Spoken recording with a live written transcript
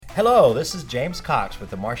Hello, this is James Cox with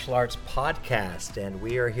the Martial Arts Podcast, and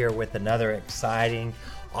we are here with another exciting,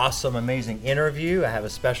 awesome, amazing interview. I have a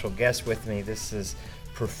special guest with me. This is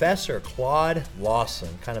Professor Claude Lawson,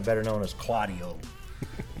 kind of better known as Claudio.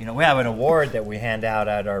 You know, we have an award that we hand out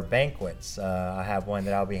at our banquets. I have one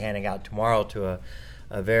that I'll be handing out tomorrow to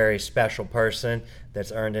a very special person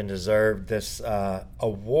that's earned and deserved this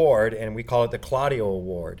award, and we call it the Claudio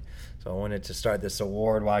Award. So I wanted to start this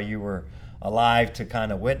award while you were alive to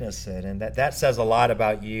kind of witness it, and that says a lot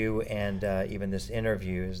about you, and even this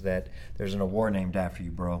interview is that there's an award named after you,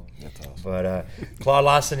 bro. That's awesome. But Claude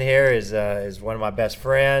Lawson here is one of my best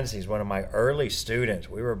friends. He's one of my early students.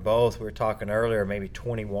 We were talking earlier, maybe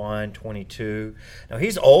 21, 22. Now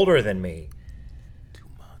he's older than me.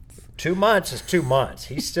 2 months is 2 months.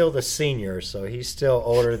 He's still the senior, so he's still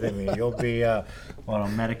older than me. You'll be on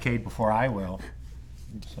Medicaid before I will.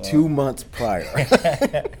 So. 2 months prior.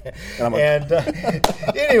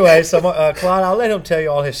 Anyway, so Claude, I'll let him tell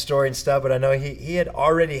you all his story and stuff, but I know he had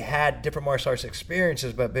already had different martial arts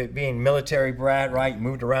experiences, but being military brat, right,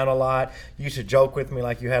 moved around a lot. You used to joke with me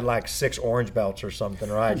like you had like 6 orange belts or something,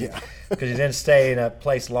 right? Yeah. Because you didn't stay in a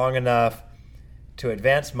place long enough to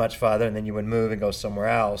advance much farther, and then you would move and go somewhere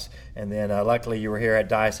else. And then luckily you were here at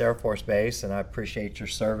Dyess Air Force Base, and I appreciate your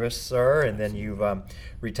service, sir. And then you've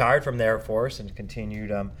retired from the Air Force and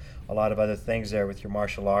continued a lot of other things there with your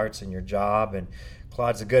martial arts and your job. And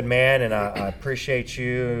Claude's a good man, and I appreciate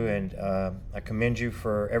you, and I commend you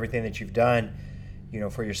for everything that you've done, you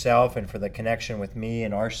know, for yourself and for the connection with me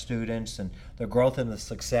and our students and the growth and the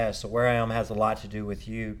success. So where I am has a lot to do with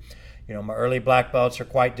you. You know, my early black belts are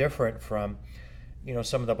quite different from, you know,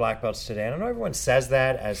 some of the black belts today. And I know everyone says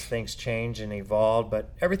that as things change and evolve,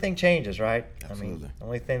 but everything changes, right? Absolutely. I mean, the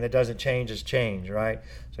only thing that doesn't change is change, right?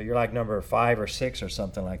 So you're like number 5 or 6 or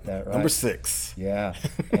something like that, right? Number 6. Yeah.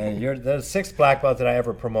 And you're the 6th black belt that I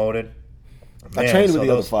ever promoted. Man, I trained with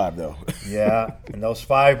the other 5, though. Yeah. And those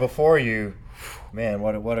 5 before you, man,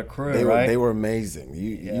 what a crew, right? They were amazing.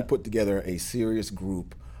 You put together a serious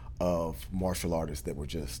group of martial artists that were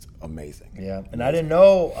just amazing. Yeah, and I didn't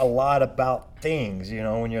know a lot about things, you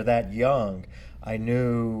know, when you're that young. I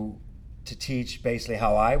knew to teach basically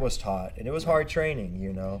how I was taught, and it was hard training,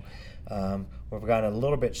 you know. We've gotten a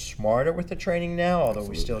little bit smarter with the training now, although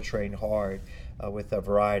we still train hard with a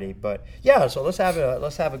variety. But yeah, so let's have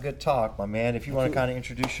a good talk, my man. If you want to kind of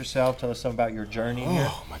introduce yourself, tell us something about your journey here.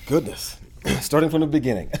 Oh, my goodness. Starting from the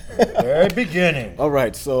beginning. Very beginning. All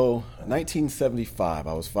right, so 1975,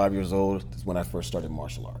 I was 5 years old. That's when I first started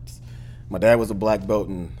martial arts. My dad was a black belt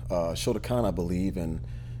in Shotokan, I believe, and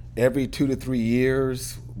every 2 to 3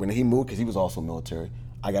 years, when he moved, because he was also military,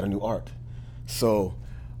 I got a new art. So,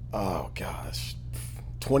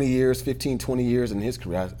 20 years in his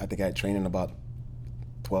career, I think I had trained in about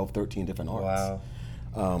 12, 13 different arts.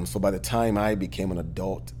 Wow. So by the time I became an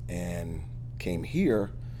adult and came here,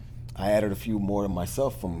 I added a few more to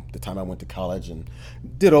myself from the time I went to college, and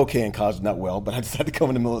did okay in college, not well, but I decided to come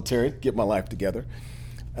in the military, get my life together.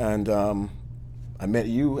 And I met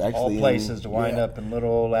you actually. All places to wind up in little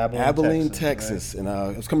old Abilene, Texas. Right? And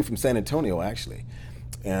I was coming from San Antonio, actually.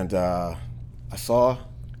 And I saw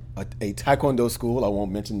a Taekwondo school. I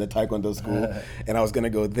won't mention the Taekwondo school. And I was going to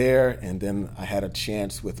go there, and then I had a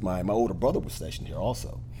chance with my older brother was stationed here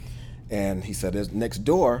also. And he said, next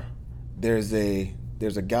door, there's a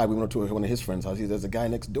guy, we went to one of his friends' house. He said, there's a guy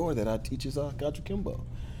next door that teaches Gacho Kimbo.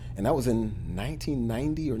 And that was in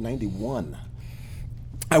 1990 or 91.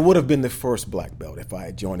 I would have been the first black belt if I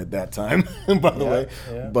had joined at that time, by the way.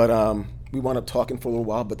 Yeah. But we wound up talking for a little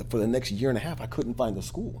while, but for the next year and a half, I couldn't find the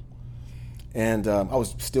school. And I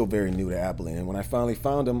was still very new to Abilene. And when I finally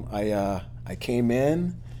found him, I came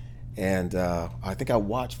in, and I think I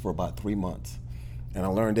watched for about 3 months. And I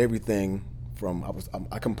learned everything.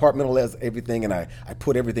 I compartmentalized everything, and I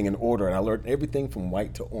put everything in order, and I learned everything from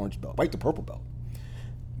white to purple belt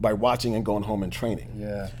by watching and going home and training.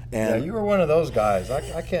 Yeah, you were one of those guys.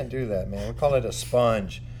 I can't do that, man. We call it a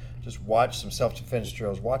sponge. Just watch some self-defense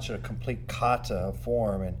drills, watch a complete kata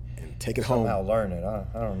form, and take it somehow home. Learn it. I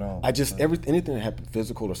don't know. Anything that happened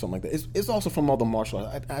physical or something like that. It's also from all the martial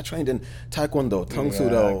arts. I trained in Taekwondo, Tung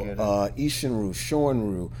Sudo, Ishinru,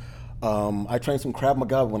 Shorinru. I trained some Krav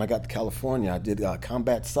Maga when I got to California. I did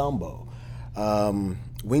combat sambo,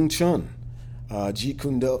 Wing Chun, Jeet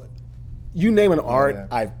Kune Do. You name an art,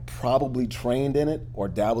 I've probably trained in it or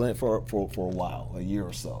dabbled in it for a while, a year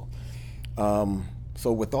or so.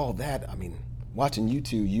 So with all that, I mean, watching you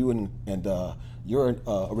two, you and your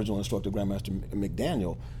original instructor, Grandmaster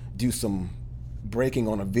McDaniel, do some breaking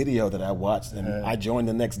on a video that I watched, and I joined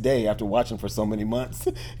the next day after watching for so many months,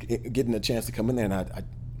 getting a chance to come in there, and I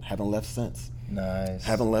haven't left since. Nice.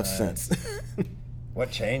 Haven't left nice. since. What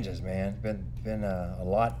changes, man? Been a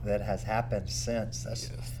lot that has happened since.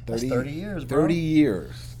 That's 30 years, bro. 30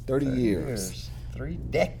 years. 30 years. 3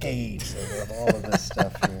 decades of all of this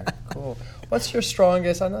stuff here. Cool. What's your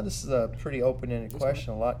strongest, I know this is a pretty open-ended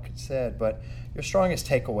question, a lot could said, but your strongest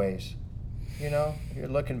takeaways? You know, you're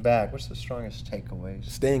looking back, what's the strongest takeaways?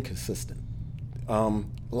 Staying consistent.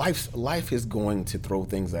 Life is going to throw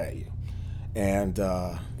things at you. And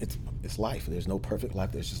it's life. There's no perfect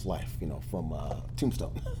life. There's just life, from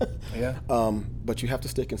Tombstone. Yeah. But you have to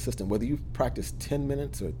stay consistent. Whether you practice 10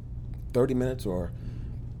 minutes or 30 minutes or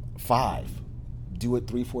 5, do it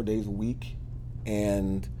 3-4 days a week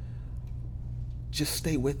and just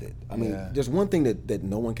stay with it. I mean, there's one thing that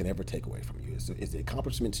no one can ever take away from you is the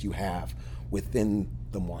accomplishments you have within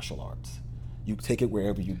the martial arts. You take it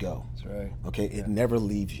wherever you go. That's right. Okay? It never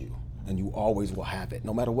leaves you, and you always will have it,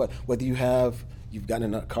 no matter what. Whether you've gotten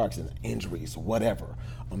in a car accident, injuries, whatever,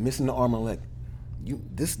 or missing the arm or leg,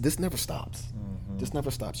 this never stops. Mm-hmm. This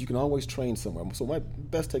never stops. You can always train somewhere. So my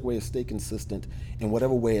best takeaway is stay consistent in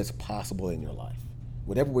whatever way is possible in your life.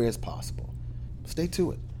 Whatever way is possible. Stay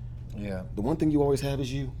to it. Yeah. The one thing you always have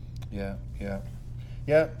is you. Yeah,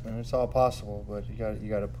 and it's all possible, but you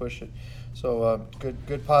got to push it. So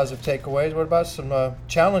good positive takeaways. What about some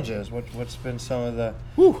challenges? What's been some of the?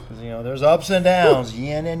 Because there's ups and downs,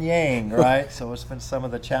 yin and yang, right? So what's been some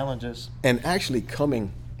of the challenges? And actually,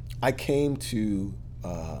 I came to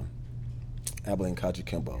Abilene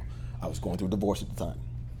Kajikembo. I was going through a divorce at the time,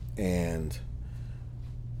 and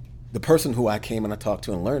the person who I came and I talked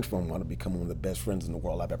to and learned from, wanted to become one of the best friends in the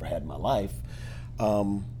world I've ever had in my life,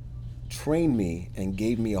 trained me and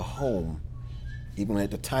gave me a home, even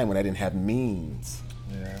at the time when I didn't have means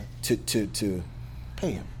to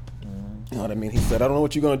pay him. Mm-hmm. You know what I mean? He said, I don't know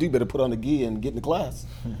what you're going to do, better put on the gi and get in the class.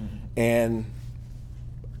 Mm-hmm. And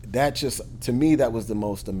that just, to me, that was the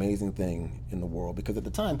most amazing thing in the world, because at the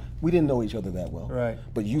time, we didn't know each other that well. Right.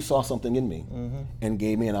 But you saw something in me and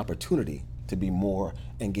gave me an opportunity to be more,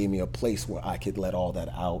 and gave me a place where I could let all that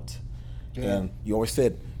out. Yeah. And you always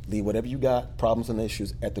said, leave whatever you got, problems and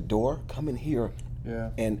issues, at the door. Come in here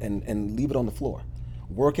and leave it on the floor.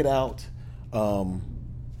 Work it out.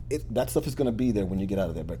 That stuff is going to be there when you get out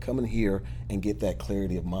of there. But come in here and get that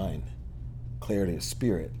clarity of mind, clarity of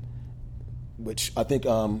spirit, which I think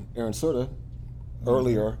Aaron Serta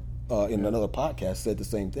earlier in another podcast said the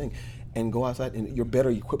same thing. And go outside, and you're better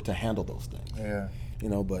equipped to handle those things. Yeah.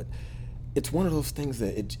 But it's one of those things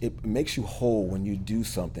that it makes you whole when you do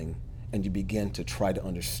something and you begin to try to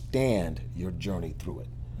understand your journey through it.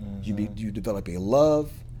 Mm-hmm. You develop a love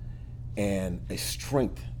and a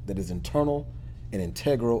strength that is internal and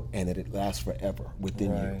integral, and that it lasts forever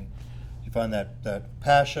within you. You find that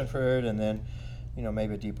passion for it, and then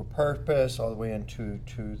maybe a deeper purpose, all the way into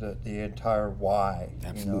the entire why.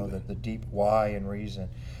 Absolutely. The deep why and reason,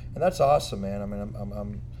 and that's awesome, man. I mean,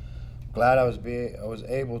 I'm glad I was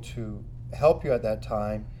able to help you at that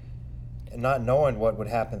time, and not knowing what would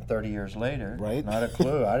happen 30 years later. Right. Not a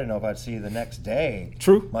clue. I didn't know if I'd see you the next day.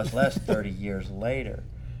 True. Much less 30 years later.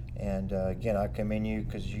 And again, I commend you,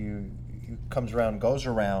 because you comes around, goes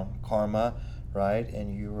around, karma, right?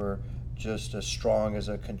 And you were just as strong as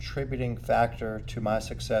a contributing factor to my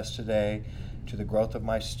success today, to the growth of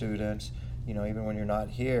my students. Even when you're not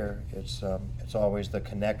here, it's always the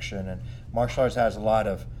connection. And martial arts has a lot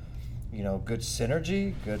of good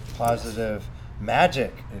synergy, good positive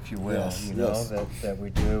magic, if you will, that we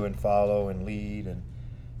do and follow and lead and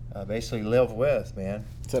basically live with, man.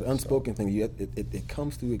 It's that unspoken thing. It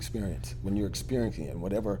comes through experience. When you're experiencing it,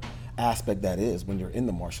 whatever aspect that is, when you're in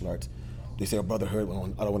the martial arts, they say a brotherhood.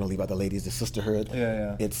 I don't want to leave out the ladies, the sisterhood.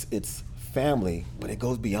 Yeah. It's family, but it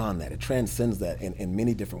goes beyond that. It transcends that in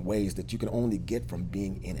many different ways that you can only get from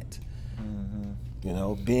being in it.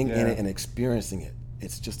 Mm-hmm. Being in it and experiencing it.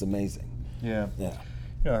 It's just amazing. Yeah.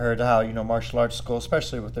 I heard how, martial arts school,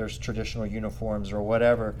 especially with their traditional uniforms or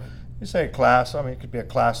whatever, you say a class, it could be a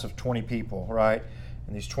class of 20 people, right?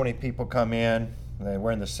 And these 20 people come in, and they're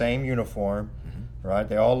wearing the same uniform, right?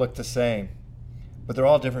 They all look the same, but they're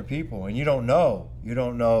all different people, and you don't know. You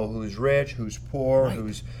don't know who's rich, who's poor,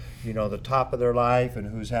 who's, the top of their life, and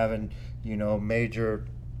who's having, major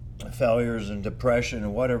failures and depression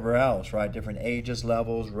and whatever else, right? Different ages,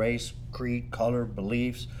 levels, race, creed, color,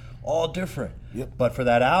 beliefs, all different. Yep. But for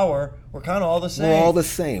that hour, we're kind of all the same. We're all the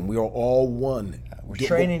same. We are all one. We're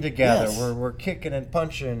training together. Yes. We're kicking and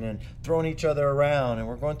punching and throwing each other around, and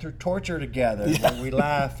we're going through torture together. Yeah. And we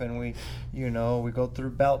laugh, and we go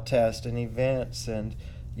through belt tests and events, and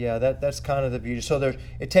Yeah, that's kind of the beauty. So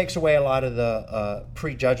it takes away a lot of the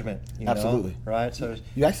prejudgment. Absolutely. Right. So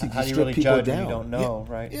you actually how do you strip really people judge down. when you don't know,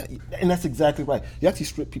 Yeah, right? Yeah, and that's exactly right. You actually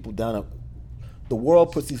strip people down. The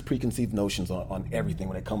world puts these preconceived notions on everything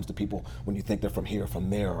when it comes to people, when you think they're from here, from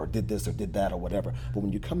there, or did this or did that or whatever. But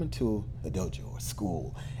when you come into a dojo or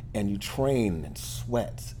school and you train and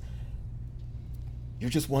sweat, you're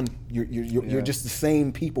just one. You're just the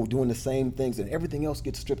same people doing the same things, and everything else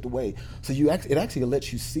gets stripped away. So it actually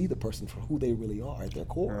lets you see the person for who they really are at their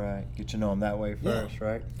core. Right. Get to know them that way first,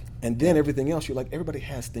 right? And then everything else, you're like, everybody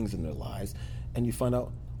has things in their lives, and you find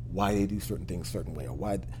out why they do certain things a certain way, or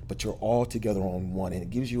why. But you're all together on one, and it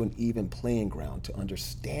gives you an even playing ground to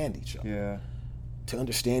understand each other. Yeah. To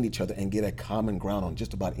understand each other and get a common ground on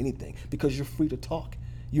just about anything, because you're free to talk.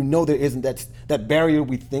 You know there isn't that barrier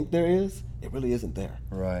we think there is. It really isn't there.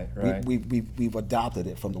 Right. We've adopted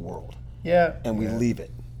it from the world. Yeah. And we leave it.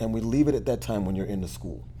 And we leave it at that time when you're in the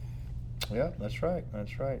school. Yeah, that's right. And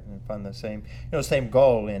find the same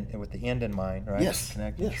goal with the end in mind, right? Yes.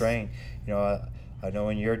 Connect and train. I know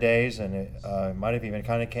in your days, and it might have even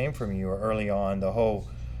kind of came from you early on, the whole.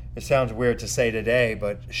 It sounds weird to say today,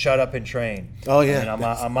 but shut up and train. Oh yeah.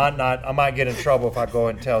 I might get in trouble if I go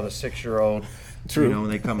and tell the 6-year-old. True. When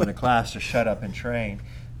they come into class to shut up and train.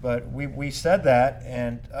 But we said that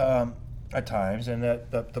and at times, and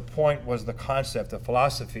the point was the concept, the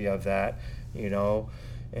philosophy of that,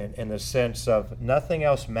 in the sense of nothing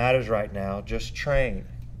else matters right now, just train,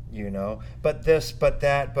 But this, but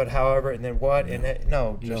that, but however, and then what,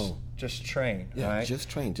 just train, right? Just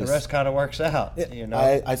train. The rest kind of works out,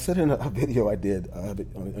 I said in a video I did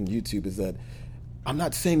on YouTube is that I'm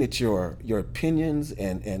not saying that your opinions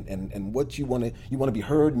and what you want to be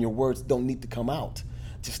heard and your words don't need to come out.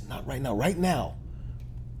 Just not right now. Right now,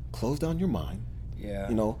 close down your mind. Yeah.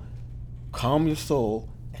 Calm your soul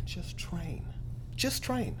and just train. Just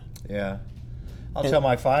train. Yeah. I'll tell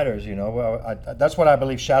my fighters, that's what I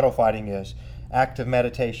believe shadow fighting is, active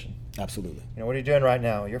meditation. Absolutely. What are you doing right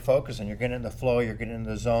now? You're focusing. You're getting in the flow. You're getting in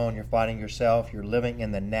the zone. You're fighting yourself. You're living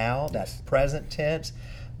in the now. That's present tense.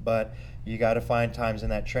 But you got to find times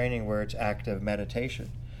in that training where it's active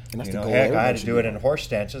meditation. And that's the goal. Heck, I had to do it in horse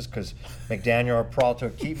stances because McDaniel or Peralta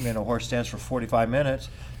would keep me in a horse stance for 45 minutes.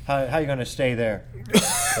 How are you going to stay there?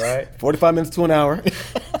 Right? 45 minutes to an hour.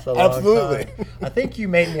 Absolutely. Time. I think you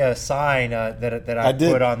made me a sign that I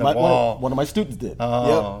put on the wall. One of my students did.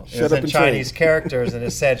 Oh, yep. It was in Chinese characters, and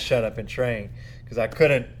it said "shut up and train" because I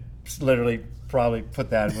couldn't literally probably put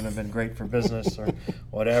that. It would have been great for business or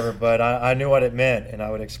whatever, but I knew what it meant, and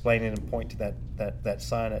I would explain it and point to that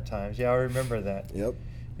sign at times. Yeah, I remember that. Yep.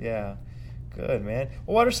 Yeah, good, man.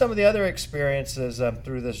 Well, what are some of the other experiences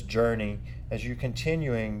through this journey as you're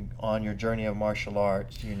continuing on your journey of martial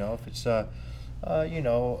arts? If it's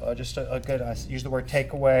just a good, I use the word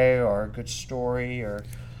takeaway or a good story or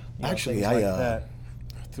actually, things like that.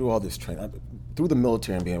 Through all this training, through the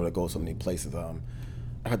military and being able to go so many places, I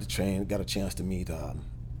had to train, got a chance to meet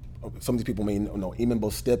some of these people may know Eamon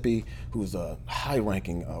Bostepi, who's a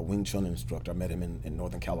high-ranking Wing Chun instructor. I met him in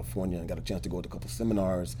Northern California and got a chance to go to a couple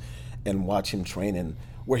seminars and watch him train and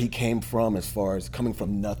where he came from as far as coming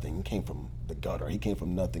from nothing. He came from the gutter. He came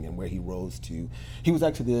from nothing and where he rose to. He was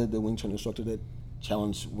actually the Wing Chun instructor that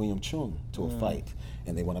challenged William Chun to a fight,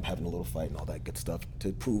 and they wound up having a little fight and all that good stuff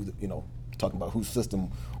to prove that, talking about whose system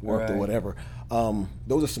worked or whatever.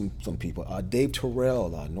 Those are some people. Dave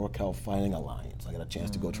Terrell, NorCal Fighting Alliance. I got a chance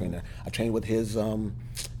to go train there. I trained with his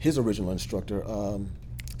original instructor,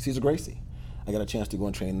 Cesar Gracie. I got a chance to go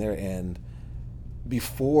and train there. And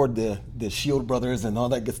before the Shield Brothers and all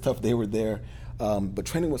that good stuff, they were there. But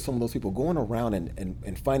training with some of those people, going around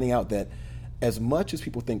and finding out that as much as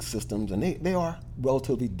people think systems, and they are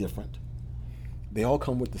relatively different, they all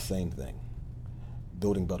come with the same thing: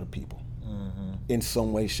 building better people. In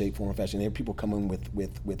some way, shape, form, or fashion. There are people coming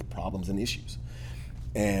with problems and issues.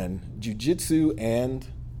 And jiu-jitsu and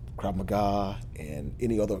Krav Maga and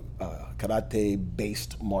any other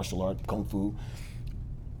karate-based martial art, kung fu,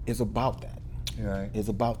 is about that. Right. Is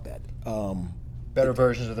about that. Better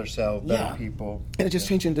versions of themselves, better people. And it just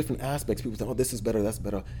changes in different aspects. People say, this is better, that's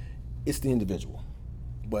better. It's the individual.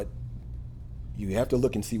 But you have to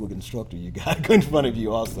look and see what instructor you got in front of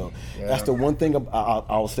you also. Yeah. That's the one thing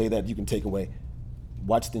I'll say that you can take away.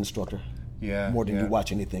 Watch the instructor more than you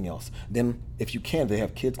watch anything else. Then if you can, they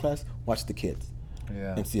have kids class, watch the kids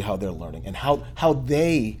and see how they're learning and how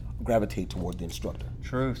they gravitate toward the instructor.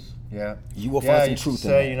 Truth, yeah. You will find some truth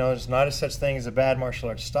in that. There's not a such thing as a bad martial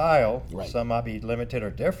arts style. Right. Some might be limited or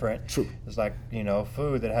different. True. It's like,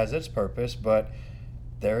 food that has its purpose, but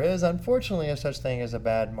there is, unfortunately, a such thing as a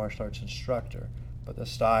bad martial arts instructor. But the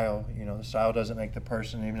style, the style doesn't make the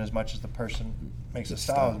person even as much as the person makes the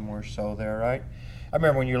style more so there, right? I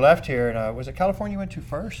remember when you left here, and was it California you went to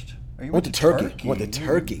first? Or you went to Turkey. Went to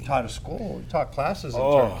Turkey. You taught a school. You taught classes in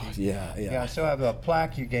Turkey. Yeah. Yeah, I still have a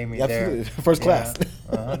plaque you gave me Absolutely. there. First class.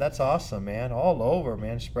 That's awesome, man. All over,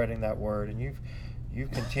 man, spreading that word. And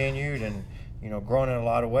you've continued and, grown in a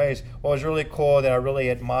lot of ways. What was really cool that I really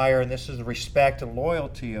admire, and this is the respect and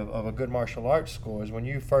loyalty of a good martial arts school, is when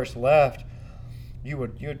you first left, you're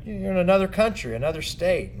in another country, another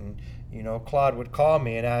state, and Claude would call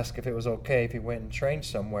me and ask if it was okay if he went and trained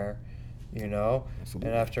somewhere, Absolutely.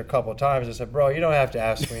 And after a couple of times I said, bro, you don't have to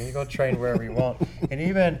ask me, you go train wherever you want. And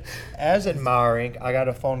even as admiring, I got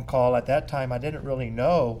a phone call at that time. I didn't really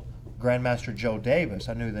know Grandmaster Joe Davis.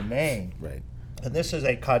 I knew the name. Right. And this is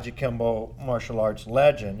a Kajikembo martial arts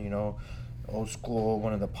legend, old school,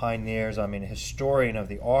 one of the pioneers, a historian of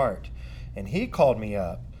the art. And he called me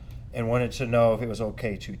up and wanted to know if it was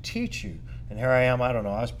okay to teach you. And here I am, I don't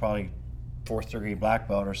know, I was probably 4th degree black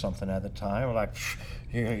belt or something at the time. We're like,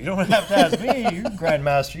 you don't have to ask me, you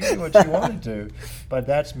Grandmaster, you do what you want to do. But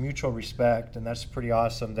that's mutual respect, and that's pretty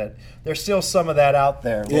awesome that there's still some of that out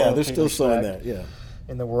there. Yeah, there's still some of that,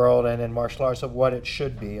 in the world and in martial arts of what it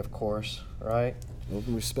should be, of course, right?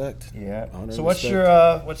 Open respect. Yeah. Honor so what's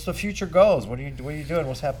respect. what's the future goals? What are you doing?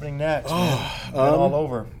 What's happening next? All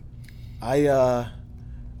over.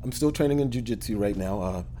 I'm still training in jiu-jitsu right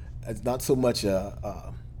now. It's not so much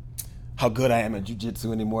how good I am at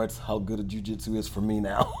jiu-jitsu anymore. It's how good a jiu-jitsu is for me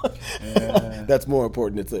now. Yeah. That's more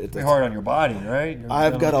important. It's hard on your body, right?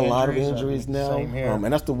 I've got a lot of injuries now. Same here.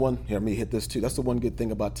 And that's the one, here, let me hit this too. That's the one good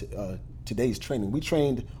thing about today's training. We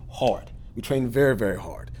trained hard. We trained very, very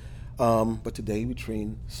hard. But today we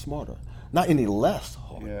train smarter. Not any less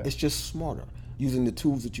hard. Yeah. It's just smarter, using the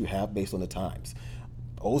tools that you have based on the times.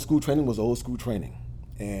 Old school training was old school training.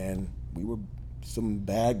 And we were some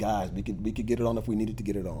bad guys. We could get it on if we needed to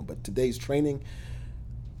get it on. But today's training,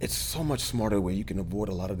 it's so much smarter where you can avoid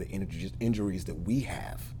a lot of the injuries that we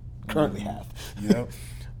currently have. Yep.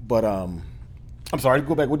 But I'm sorry,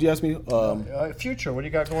 go back. What did you ask me? Future, what do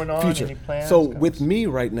you got going on? Future. Any plans? So with me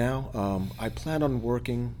right now, I plan on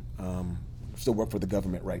working, still work for the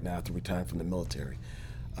government right now after retiring from the military.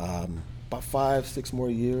 About 5-6 more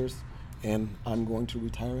years, and I'm going to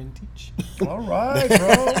retire and teach. All right,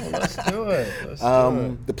 bro. Let's do it.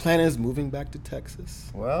 The plan is moving back to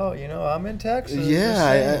Texas. Well, I'm in Texas.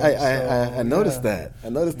 Yeah, I noticed that. I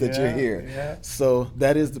noticed that you're here. Yeah. So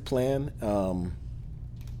that is the plan.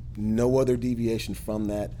 No other deviation from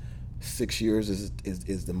that. 6 years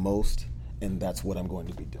is the most, and that's what I'm going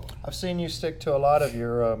to be doing. I've seen you stick to a lot of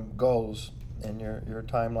your goals and your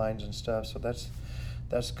timelines and stuff, so that's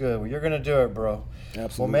good. Well, you're going to do it, bro.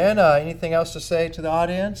 Absolutely. Well, man, anything else to say to the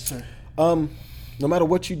audience? No matter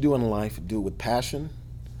what you do in life, do it with passion.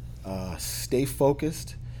 Stay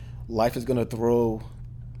focused. Life is going to throw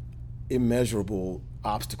immeasurable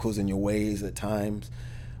obstacles in your ways at times,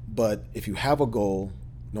 but if you have a goal,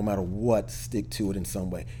 no matter what, stick to it in some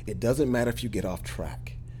way. It doesn't matter if you get off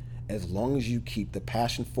track. As long as you keep the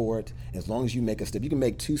passion for it, as long as you make a step, you can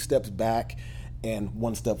make 2 steps back and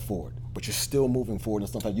 1 step forward, but you're still moving forward. And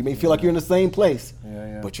sometimes you may feel like you're in the same place,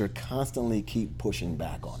 but you're constantly keep pushing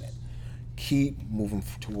back on it. Keep moving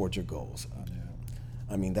towards your goals.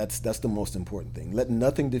 That's the most important thing. Let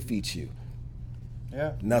nothing defeat you.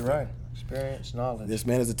 Yeah, nothing. You're right. Experience, knowledge. This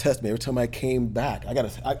man is a testament. Every time I came back,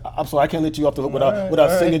 I'm sorry, I can't let you off the hook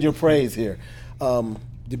without singing your praise here.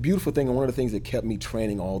 The beautiful thing, and one of the things that kept me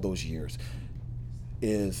training all those years,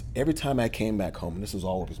 is every time I came back home, and this was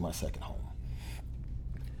always my second home,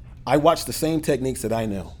 I watched the same techniques that I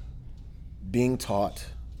know being taught,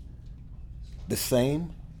 the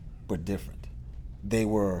same but different. They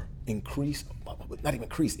were increased, not even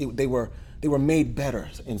increased. They were made better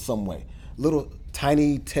in some way. Little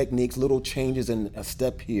tiny techniques, little changes in a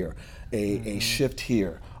step here, a shift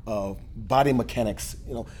here, body mechanics.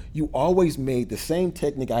 You always made the same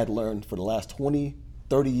technique I had learned for the last 20,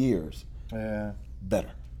 30 years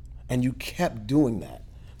better. And you kept doing that.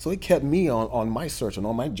 So it kept me on my search and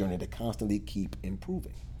on my journey to constantly keep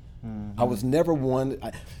improving. Mm-hmm. I was never one,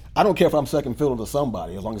 I don't care if I'm second fiddle to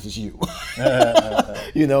somebody as long as it's you.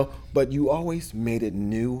 But you always made it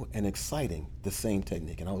new and exciting, the same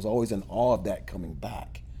technique. And I was always in awe of that coming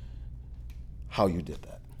back, how you did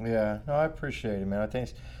that. Yeah, no, I appreciate it, man. I think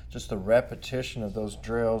it's just the repetition of those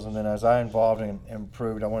drills. And then as I evolved and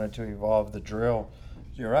improved, I wanted to evolve the drill.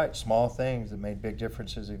 You're right, small things that made big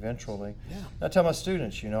differences eventually. Yeah. I tell my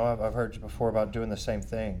students, I've heard before about doing the same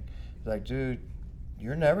thing. Like, dude,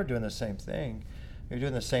 you're never doing the same thing. you're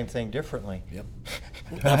doing the same thing differently. Yep.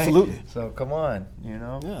 Right? Absolutely. So come on,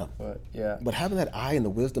 Yeah. But yeah. But having that eye and the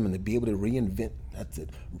wisdom and to be able to reinvent, that's it.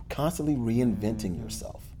 Constantly reinventing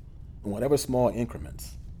yourself in whatever small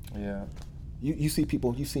increments. Yeah. You see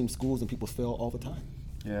people, you've seen schools and people fail all the time.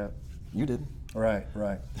 Yeah. You didn't. Right.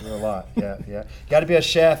 You're a lot. Yeah. Got to be a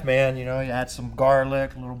chef, man. You add some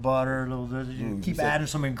garlic, a little butter, keep adding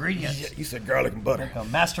some ingredients. Yeah, you said garlic and butter. Like a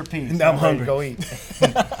masterpiece. Now I'm hungry. Go eat.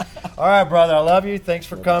 All right, brother. I love you. Thanks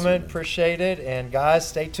for coming. Appreciate it. And guys,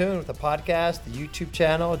 stay tuned with the podcast, the YouTube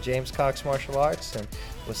channel, James Cox Martial Arts, and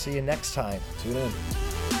we'll see you next time. Tune in.